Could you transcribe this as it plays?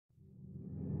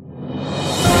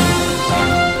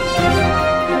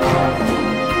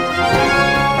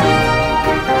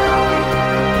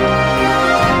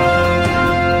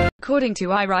according to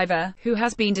iRiver, who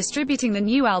has been distributing the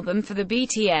new album for the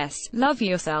BTS, Love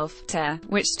Yourself, tour,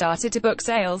 which started to book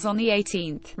sales on the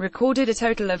 18th, recorded a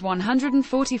total of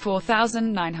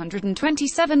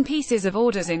 144,927 pieces of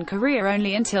orders in Korea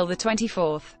only until the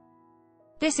 24th.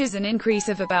 This is an increase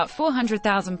of about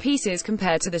 400,000 pieces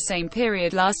compared to the same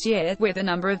period last year, with the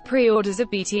number of pre-orders of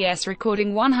BTS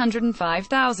recording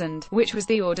 105,000, which was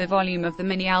the order volume of the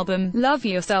mini-album, Love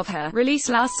Yourself, released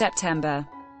last September.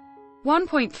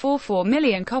 1.44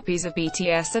 million copies of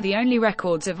BTS are the only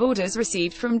records of orders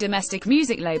received from domestic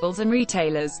music labels and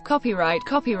retailers. Copyright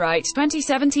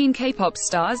 2017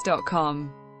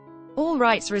 kpopstars.com. All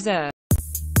rights reserved.